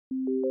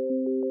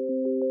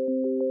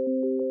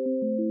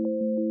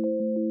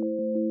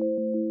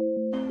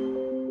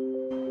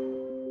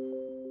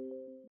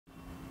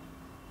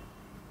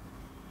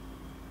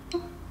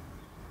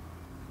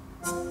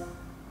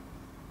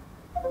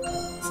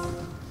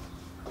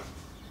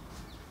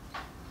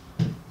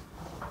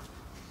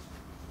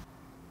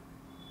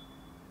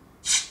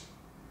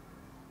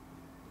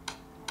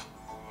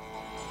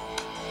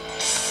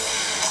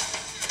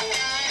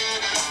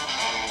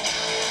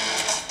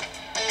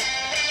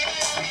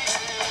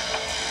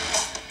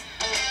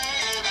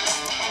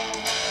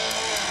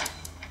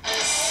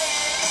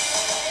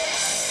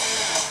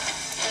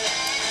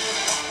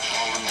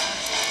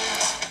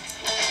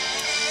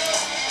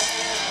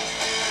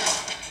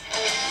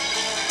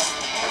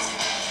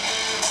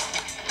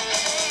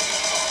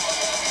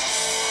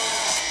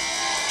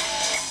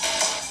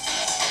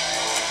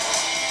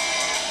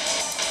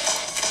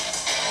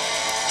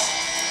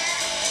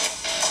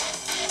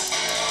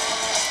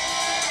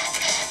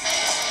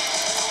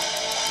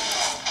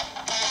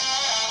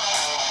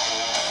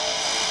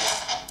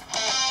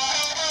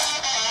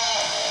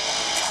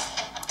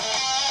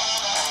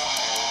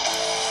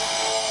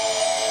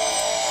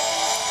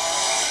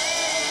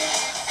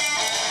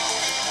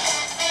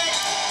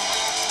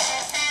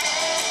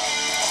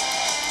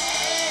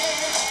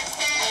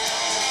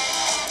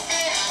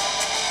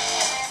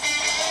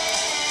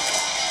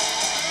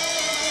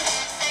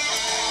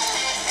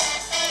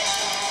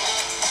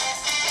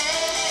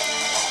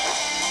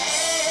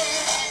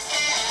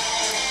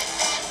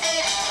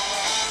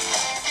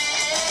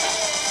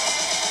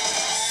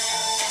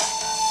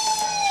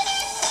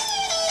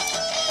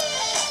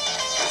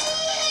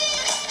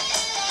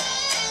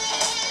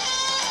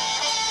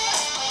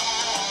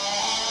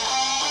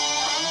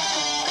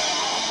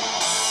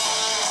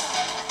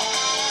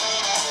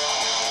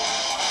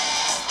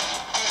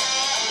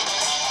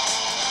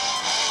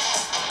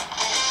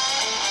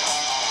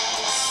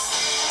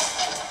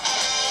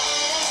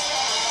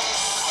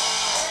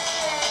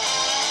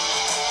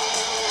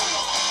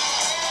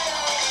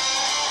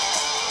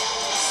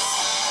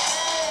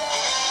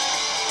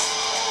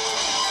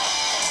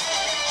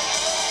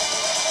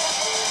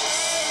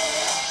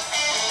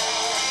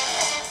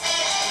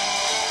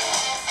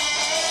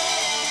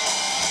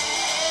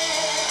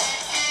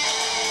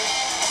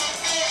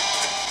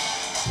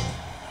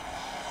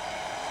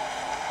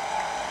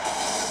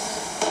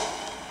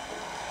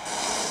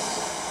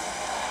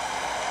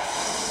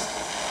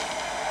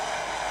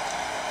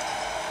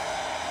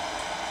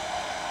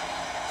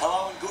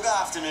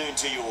afternoon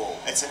to you all.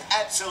 It's an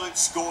absolute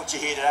scorcher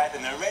here today at the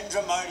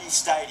Narendra Modi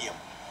Stadium.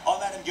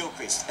 I'm Adam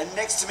Gilchrist, and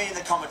next to me in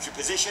the commentary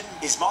position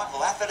is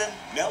Michael Atherton,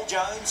 Mel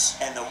Jones,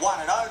 and the one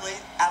and only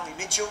Ali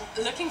Mitchell.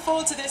 Looking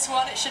forward to this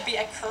one. It should be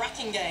a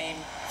cracking game.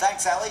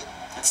 Thanks, Ali.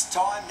 It's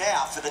time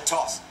now for the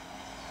toss.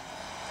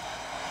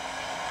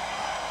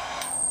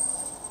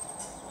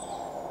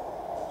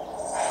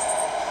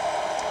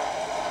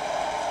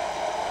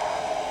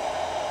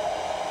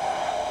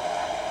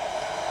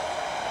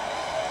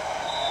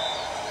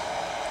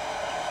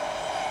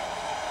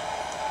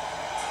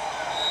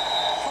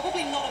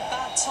 Probably not a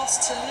bad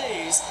toss to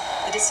lose.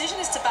 The decision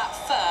is to bat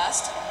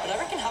first, but I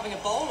reckon having a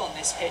bowl on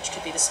this pitch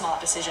could be the smart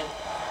decision.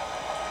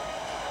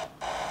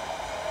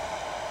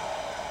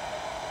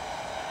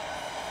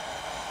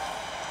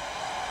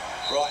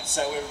 Right,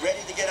 so we're ready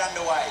to get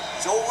underway.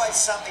 There's always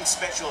something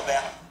special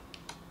about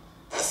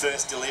the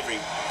first delivery.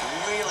 It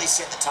can really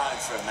set the tone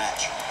for a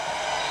match.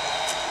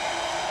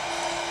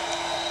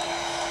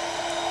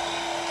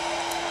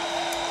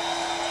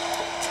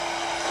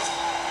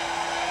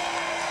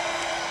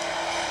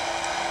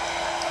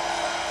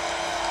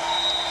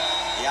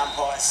 The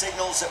umpire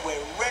signals that we're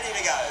ready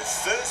to go.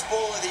 First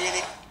ball of the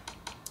inning.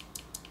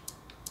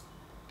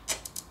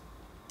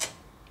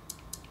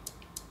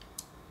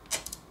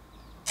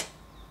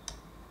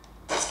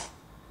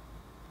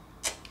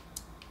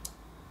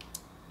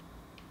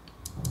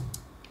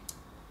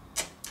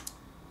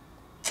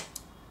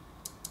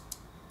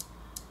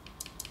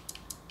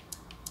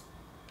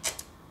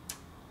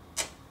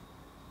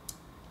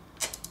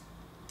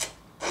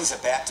 He's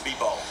about to be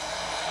bowled.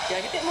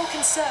 Going a bit more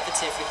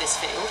conservative with this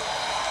field.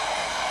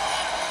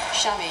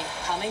 Shami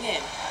coming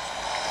in.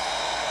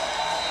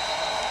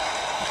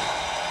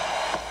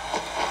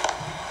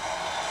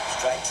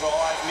 Straight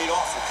drive,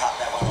 mid-off, will cut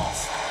that one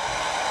off.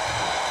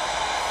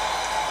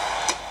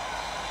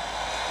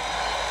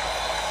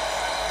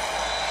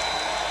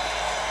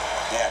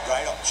 Now,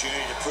 great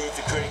opportunity to prove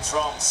the critics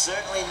wrong.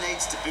 Certainly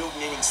needs to build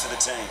an innings for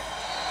the team.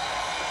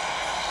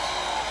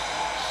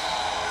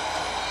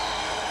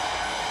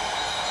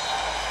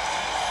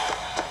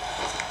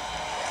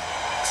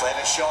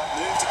 Clever shot,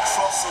 moved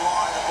across the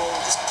line of the ball,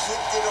 just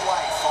clipped it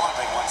away. Fine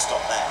leg won't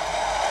stop that.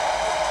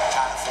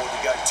 Can't afford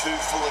to go too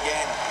full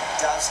again.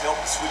 Does help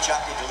to switch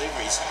up your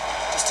deliveries,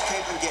 just to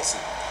keep them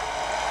guessing.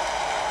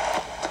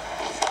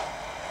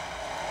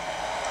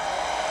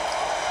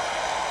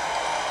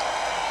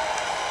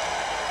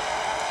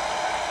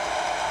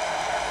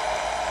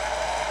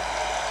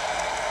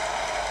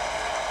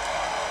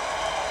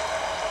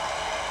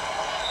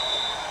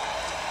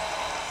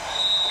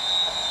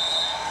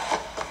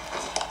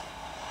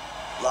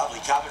 Lovely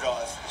cover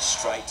drive,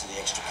 straight to the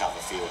extra cover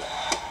fielder.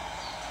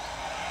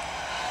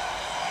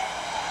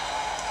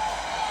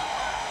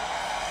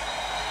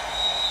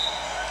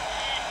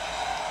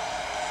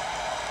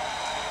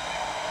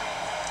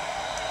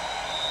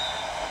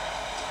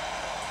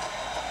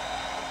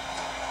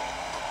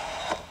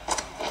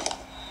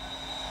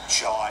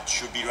 Shot,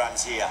 should be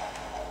runs here.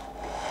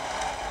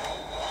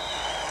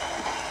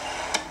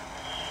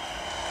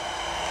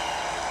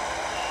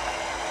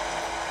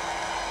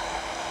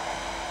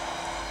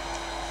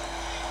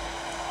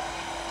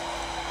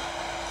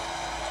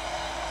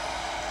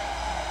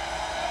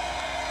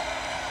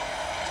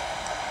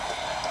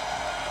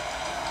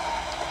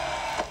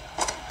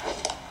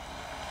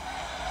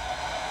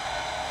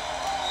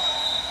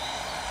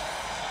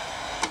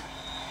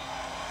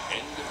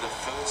 End of the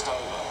first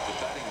over. The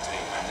batting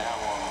team are now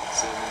on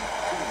 7.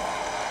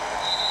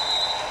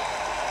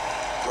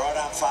 Right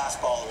arm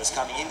fast bowler is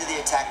coming into the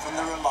attack from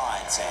the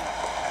Reliance end.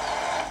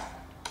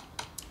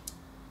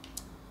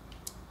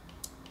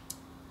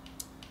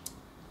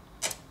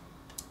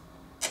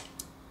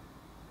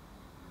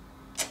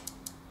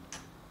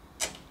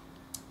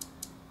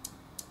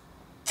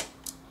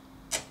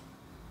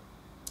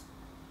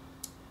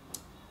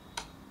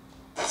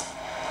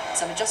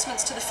 Some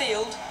adjustments to the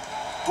field.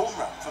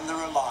 Boomerang from the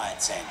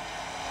Reliance end.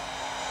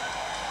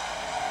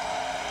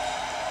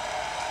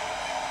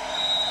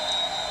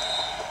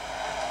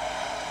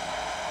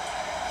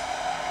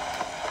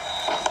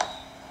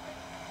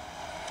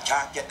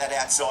 Can't get that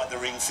outside the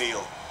ring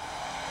field.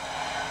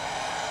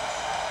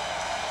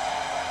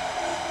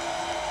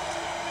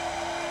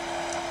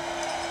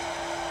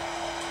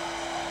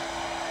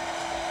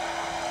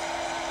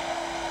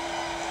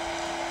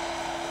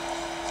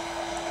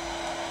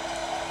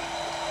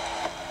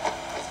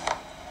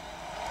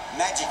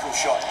 Magical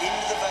shot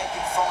into the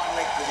vacant fine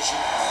leg position.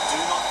 I do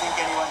not think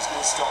anyone's going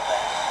to stop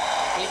that.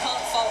 Well, you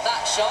can't fault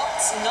that shot.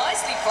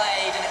 Nicely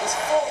played, and it was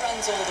 4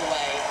 runs all the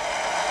way.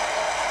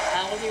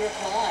 How will he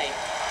reply?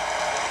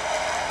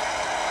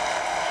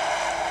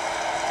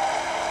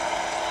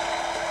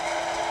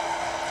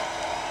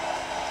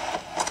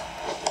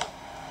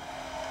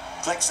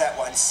 Flex that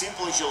one,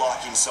 simple as you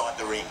like inside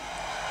the ring.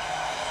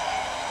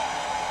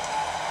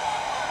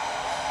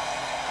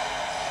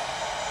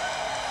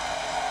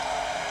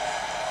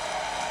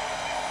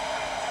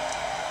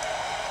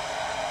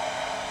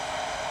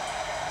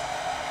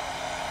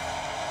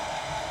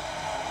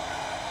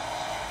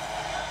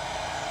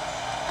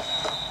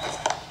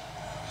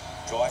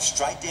 Drive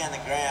straight down the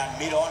ground,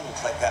 mid-on will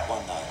collect that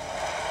one though.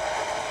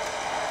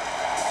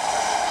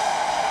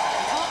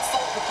 You can't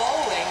fault the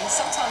bowling.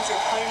 Sometimes your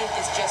opponent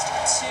is just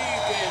too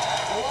good.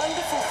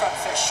 Wonderful front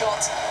foot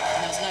shot,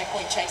 and there's no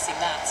point chasing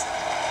that.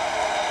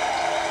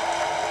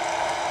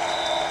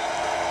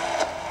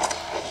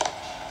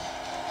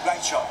 Great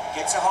shot.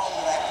 Gets a hold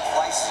of that,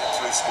 places it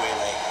through square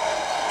leg.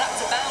 That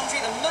was a boundary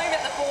the moment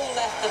the ball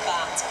left the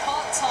bat.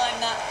 Can't time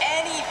that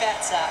any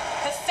better.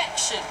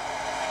 Perfection.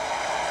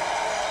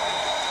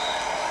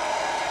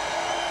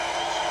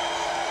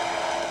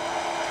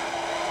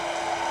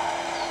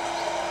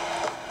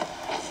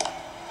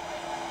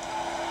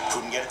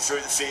 Couldn't get it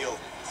through the field.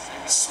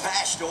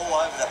 Smashed all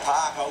over the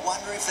park. I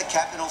wonder if the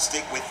captain will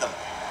stick with them.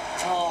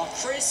 Oh,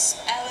 crisp,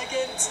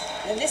 elegant,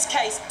 and in this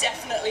case,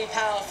 definitely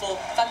powerful.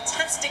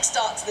 Fantastic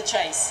start to the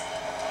chase.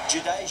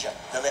 Jadeja,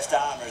 the left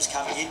armour, is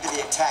coming into the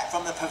attack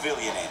from the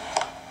pavilion end.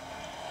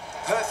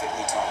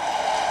 Perfectly timed.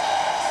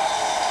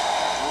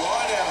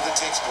 Right out of the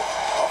textbook,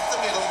 off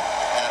the middle,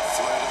 and it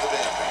flew to the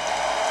boundary.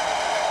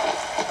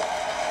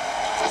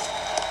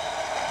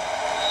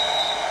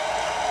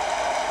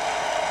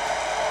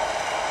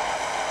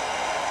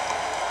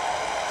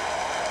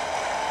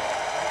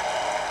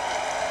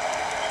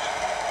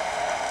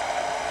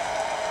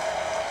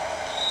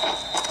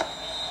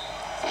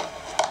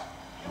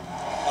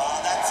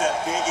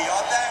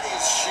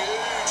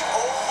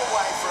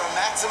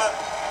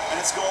 And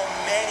it's gone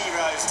many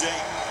rows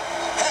deep.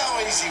 How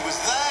easy was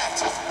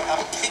that? A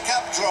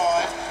pickup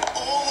drive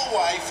all the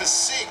way for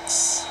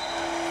 6.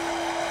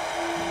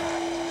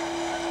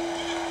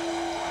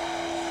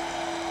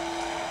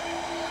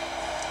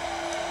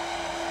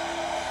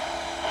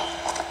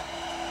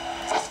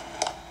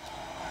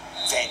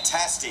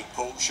 Fantastic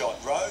pull shot.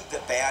 Rode the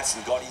bounce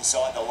and got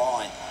inside the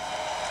line.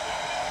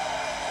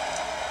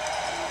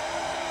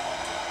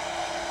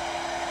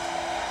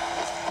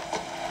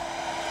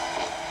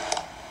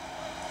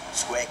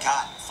 Square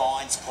cut,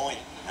 finds point,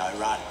 no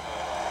run.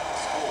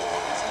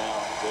 Score is now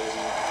 30.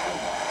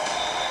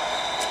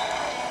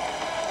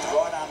 The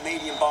right arm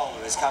medium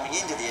bowler is coming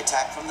into the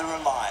attack from the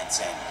Reliance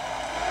end.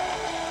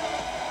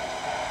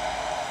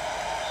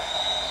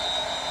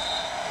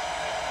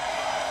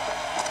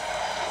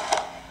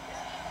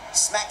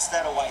 Smacks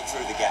that away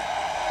through the gap.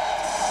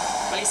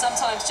 Well, you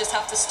sometimes just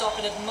have to stop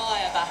and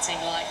admire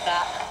batting like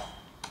that.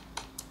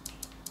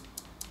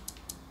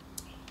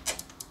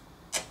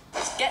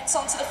 Gets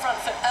onto the front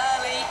foot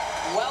early,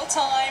 well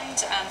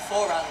timed, and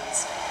 4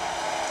 runs.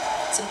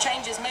 Some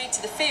changes made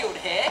to the field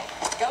here,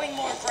 going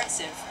more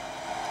aggressive.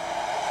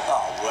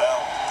 Oh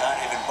well, don't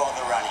even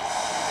bother running.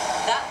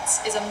 That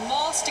is a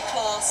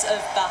masterclass of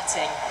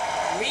batting.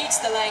 Reads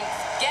the length,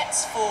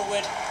 gets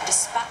forward,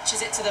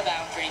 dispatches it to the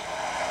boundary.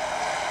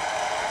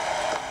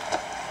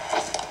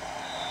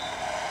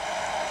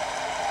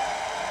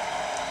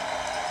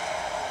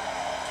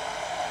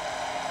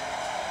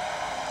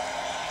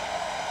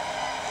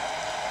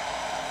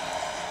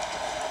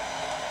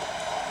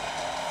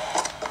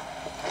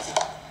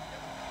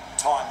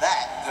 Timed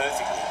that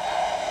perfectly.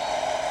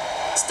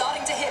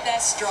 Starting to hit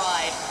their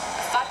stride.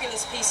 A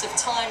fabulous piece of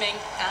timing,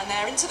 and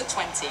they're into the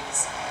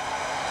 20s.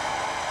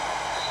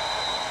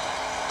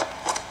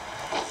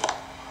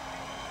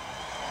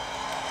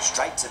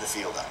 Straight to the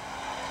fielder.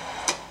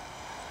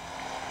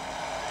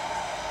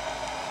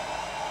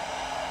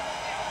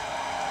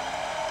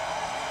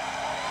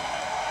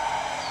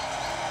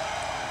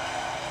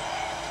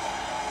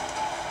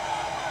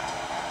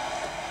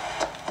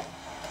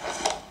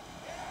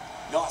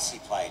 Nicely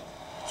played.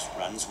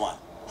 Runs 1.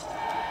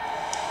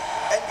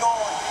 And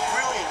gone.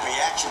 Brilliant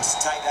reactions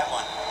to take that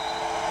one.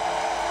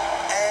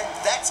 And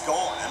that's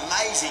gone.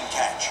 Amazing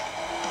catch.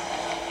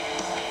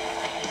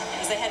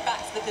 As they head back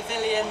to the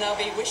pavilion, they'll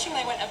be wishing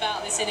they went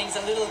about this innings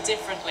a little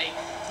differently.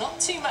 Not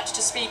too much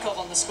to speak of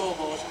on the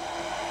scoreboard.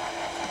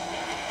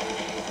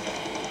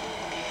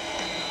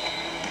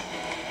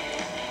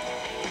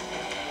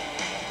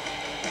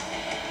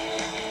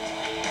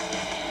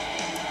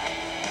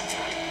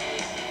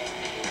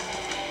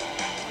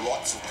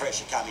 Lots of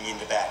pressure coming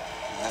into bat.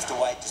 They'll have to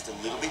wait just a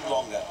little bit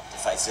longer to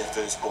face their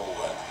first ball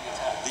though.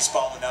 This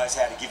bowler knows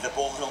how to give the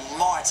ball an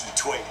almighty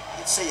tweak.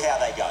 Let's see how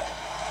they go.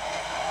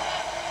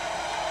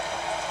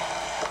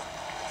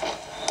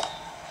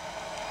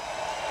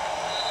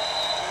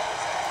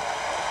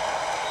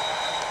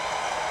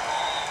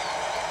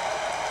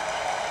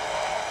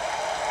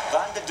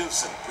 Van der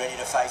Dussen ready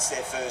to face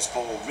their first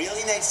ball.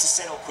 Really needs to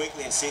settle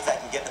quickly and see if they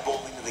can get the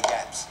ball into the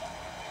gaps.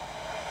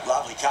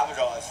 Lovely cover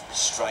drive,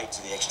 straight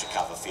to the extra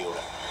cover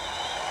fielder.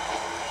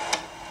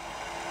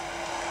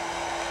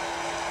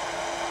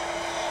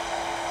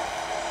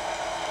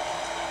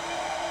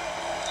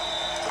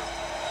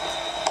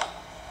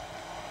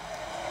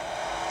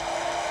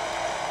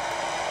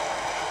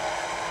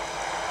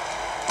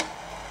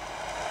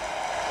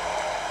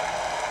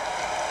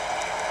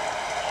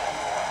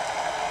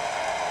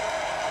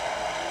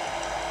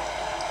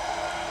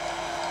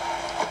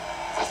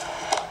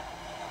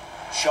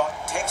 Shot,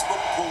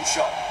 textbook pull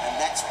shot, and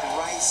that's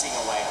racing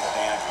away to the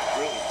boundary.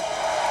 Brilliant.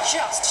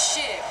 Just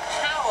sheer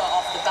power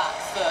off the bat.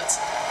 foot.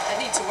 They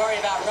need to worry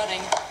about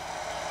running.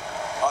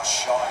 A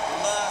shot,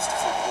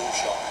 masterful ball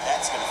shot.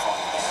 That's going to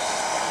find the boundary.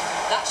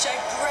 That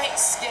showed great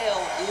skill,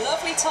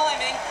 lovely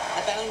timing.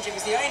 The boundary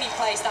was the only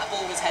place that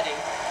ball was heading.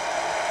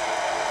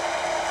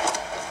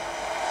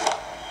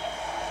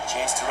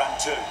 Chance to run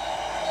two.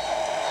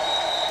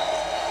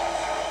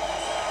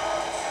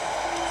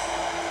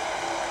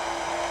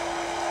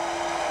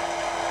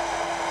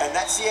 And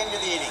that's the end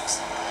of the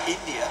innings.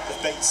 India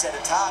have been set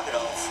a target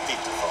of 55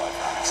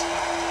 runs.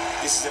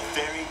 This is a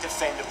very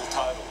defendable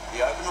total.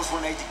 The openers will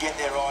need to get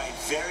their eye in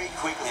very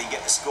quickly and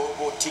get the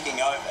scoreboard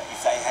ticking over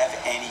if they have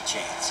any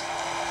chance.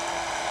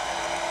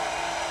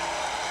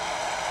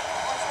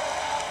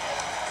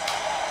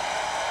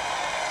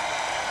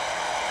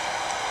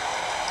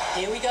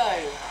 Here we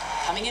go.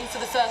 Coming in for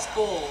the first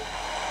ball.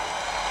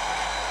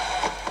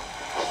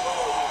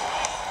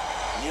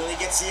 Nearly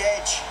gets the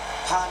edge.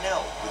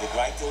 Handheld with a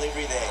great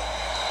delivery there.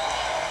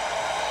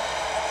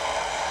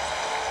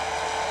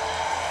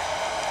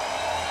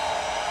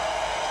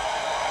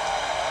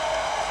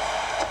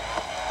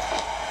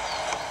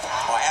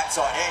 High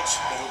outside edge,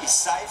 but it'll be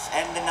safe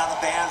and another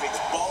boundary.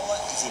 The bowler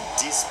is in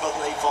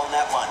disbelief on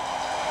that one.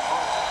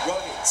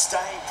 Rogan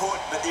staying put,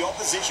 but the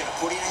opposition have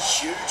put in a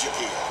huge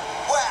appeal.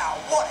 Wow,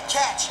 what a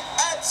catch!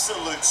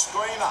 Absolute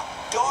screamer.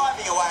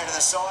 Diving away to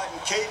the side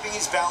and keeping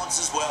his balance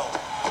as well.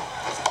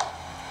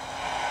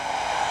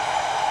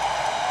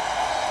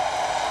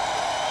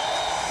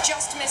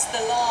 Just missed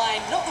the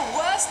line. Not the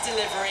worst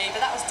delivery,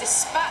 but that was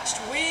dispatched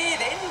with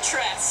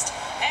interest.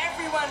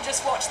 Everyone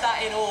just watched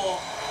that in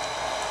awe.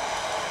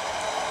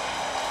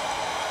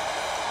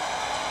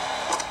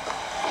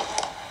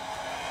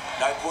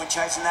 No point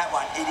chasing that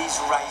one. It is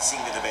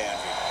racing to the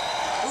boundary.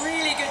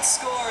 Really good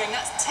scoring.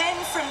 That's 10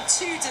 from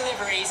 2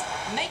 deliveries,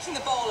 making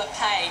the bowler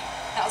pay.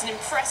 That was an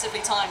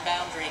impressively timed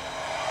boundary.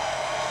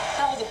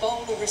 How will the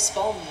bowler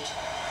respond?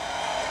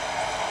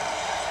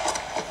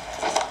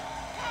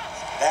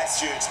 That's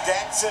huge.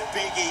 That's a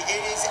biggie.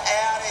 It is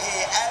out of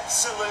here.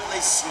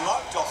 Absolutely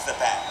smoked off the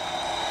bat.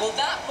 Well,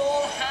 that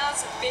ball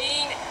has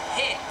been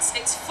hit.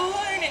 It's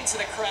flown into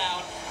the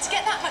crowd. To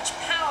get that much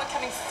power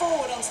coming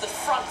forward onto the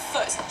front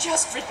foot is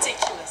just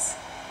ridiculous.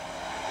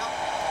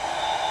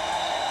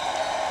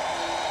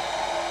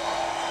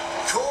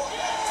 Caught.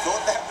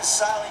 Thought that was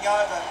sailing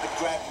over, but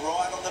grabbed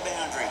right on the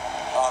boundary.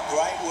 Oh,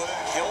 great work.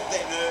 Held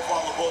their nerve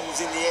while the ball was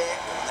in the air,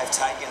 and they've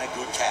taken a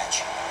good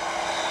catch.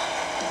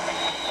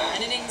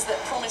 An innings that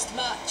promised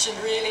much and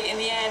really, in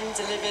the end,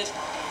 delivered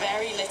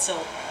very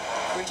little.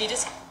 Pretty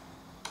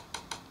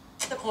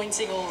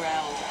disappointing all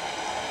round.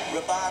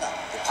 Rabada,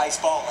 the pace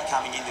bowler,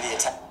 coming into the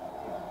attack.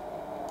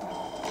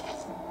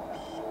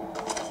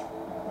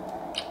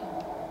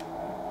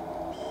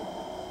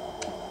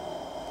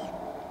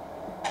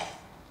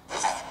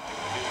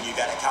 New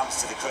batter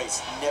comes to the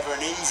crease. Never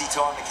an easy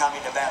time to come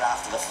into bat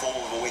after the fall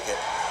of a wicket.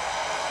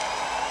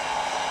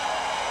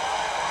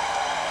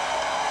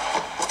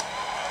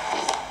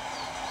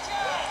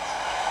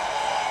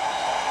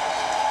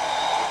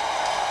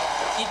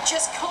 You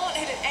just can't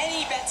hit it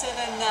any better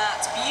than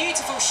that.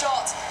 Beautiful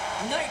shot.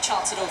 No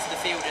chance at all for the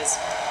fielders.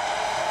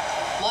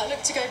 Might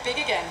look to go big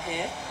again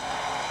here.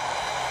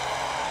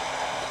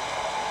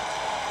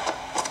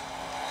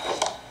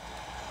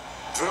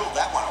 Drilled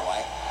that one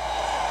away.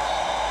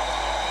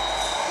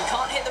 You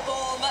can't hit the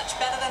ball much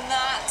better than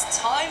that.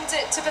 Timed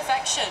it to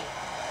perfection.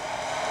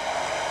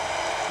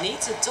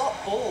 Needs a dot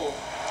ball.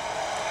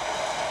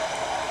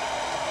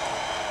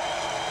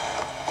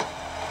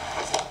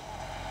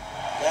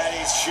 That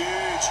is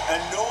huge,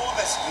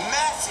 enormous,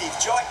 massive,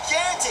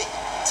 gigantic.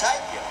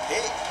 Take your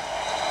pick.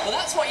 Well,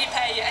 that's what you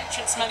pay your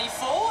entrance money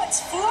for.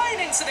 It's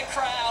flown into the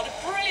crowd. A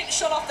brilliant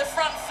shot off the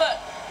front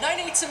foot. No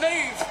need to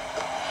move.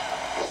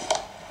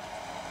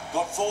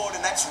 Got forward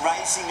and that's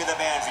racing to the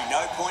boundary.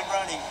 No point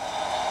running.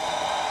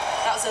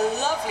 That was a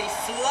lovely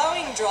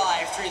flowing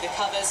drive through the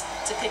covers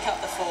to pick up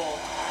the 4.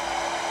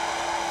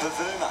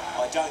 Bavuma,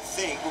 I don't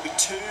think, will be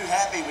too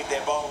happy with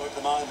their bowler at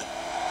the moment.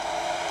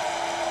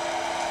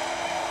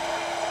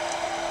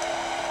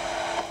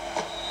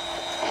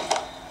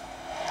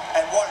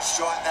 And what a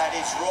strike that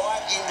is,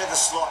 right into the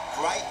slot.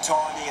 Great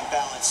timing and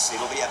balance.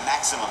 It'll be a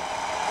maximum.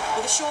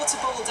 Well, the shorter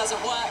ball doesn't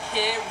work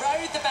here.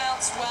 Rode the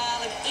bounce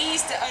well and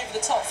eased it over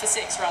the top for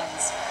 6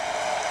 runs.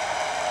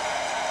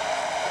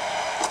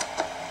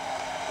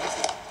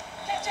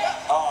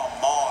 Oh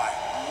my,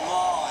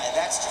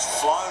 that's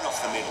just flown off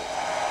the middle.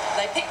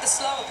 They picked the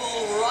slower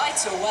ball right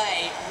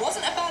away.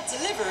 Wasn't a bad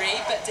delivery,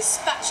 but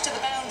dispatched to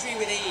the boundary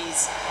with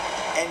ease.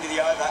 End of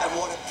the over, and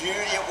what a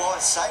beauty it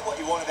was. Say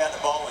what you want about the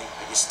bowling,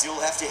 but you still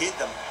have to hit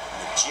them.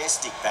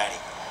 Majestic batting.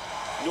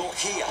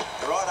 Norkia,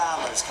 the right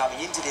armour, is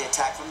coming into the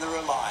attack from the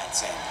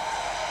Reliance end.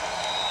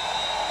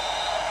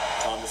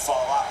 Time to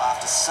follow up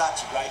after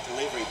such a great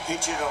delivery.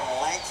 Pitch it on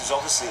length is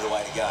obviously the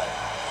way to go.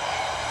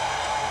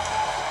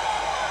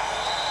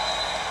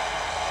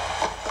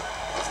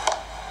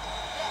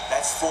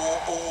 That's 4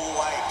 all the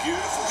way.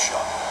 Beautiful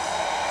shot.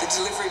 The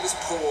delivery was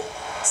poor.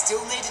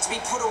 Still needed to be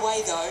put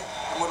away though,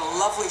 and what a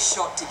lovely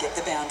shot to get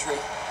the boundary.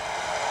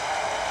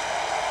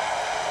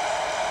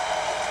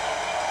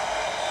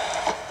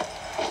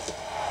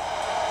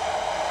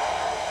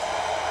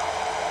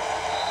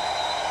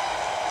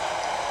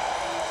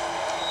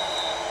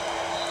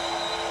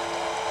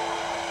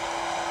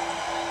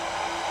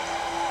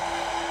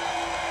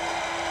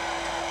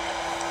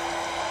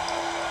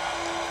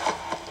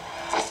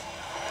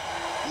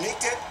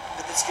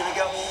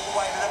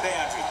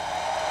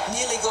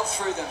 got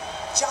through them.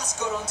 Just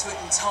got onto it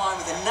in time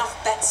with enough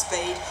bat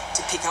speed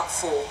to pick up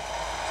 4.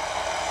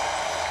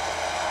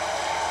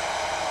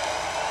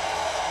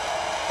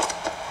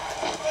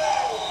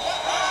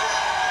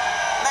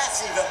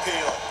 Massive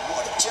appeal.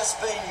 What had just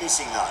been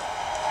missing though?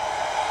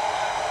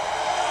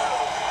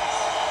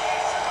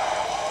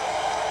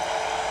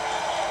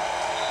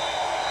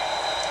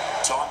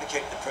 Time to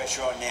keep the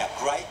pressure on now.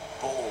 Great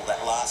ball,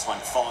 that last one,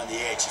 to find the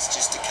edge. It's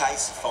just a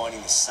case of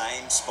finding the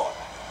same spot.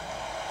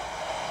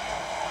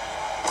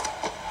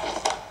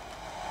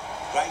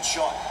 Great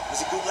shot. It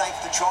was a good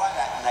length to try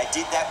that, and they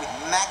did that with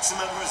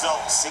maximum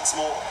results. 6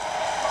 more.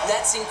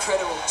 That's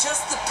incredible.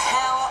 Just the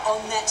power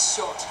on that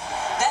shot.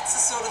 That's the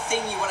sort of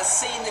thing you want to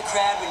see in the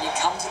crowd when you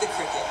come to the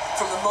cricket.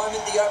 From the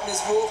moment the openers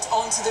walked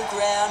onto the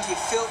ground, you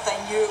felt they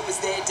knew it was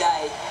their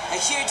day. A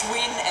huge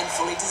win and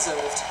fully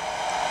deserved.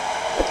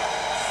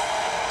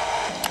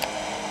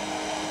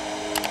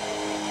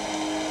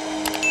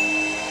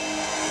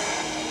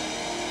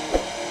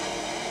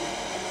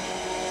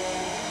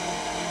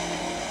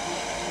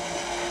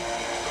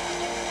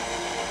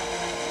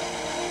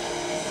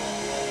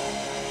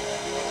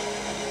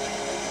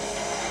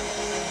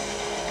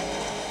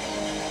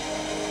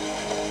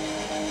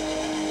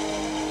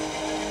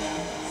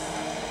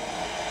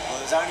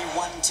 There's only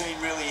one team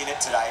really in it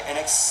today. An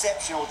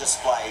exceptional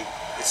display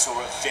that saw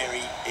a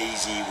very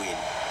easy win.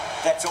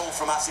 That's all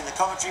from us in the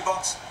commentary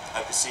box.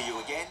 Hope to see you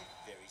again.